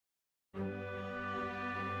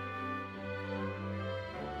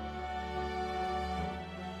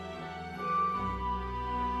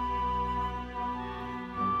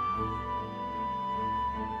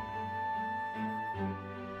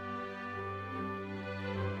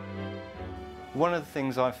One of the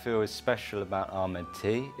things I feel is special about Ahmad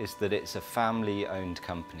Tea is that it's a family-owned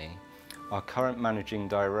company. Our current managing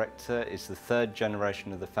director is the third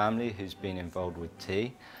generation of the family who's been involved with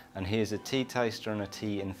tea, and he is a tea taster and a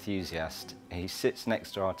tea enthusiast. He sits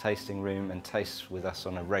next to our tasting room and tastes with us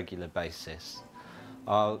on a regular basis.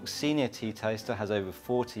 Our senior tea taster has over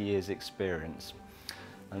 40 years experience,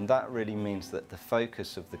 and that really means that the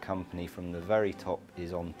focus of the company from the very top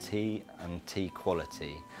is on tea and tea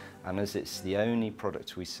quality, and as it's the only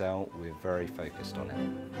product we sell, we're very focused on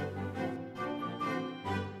it.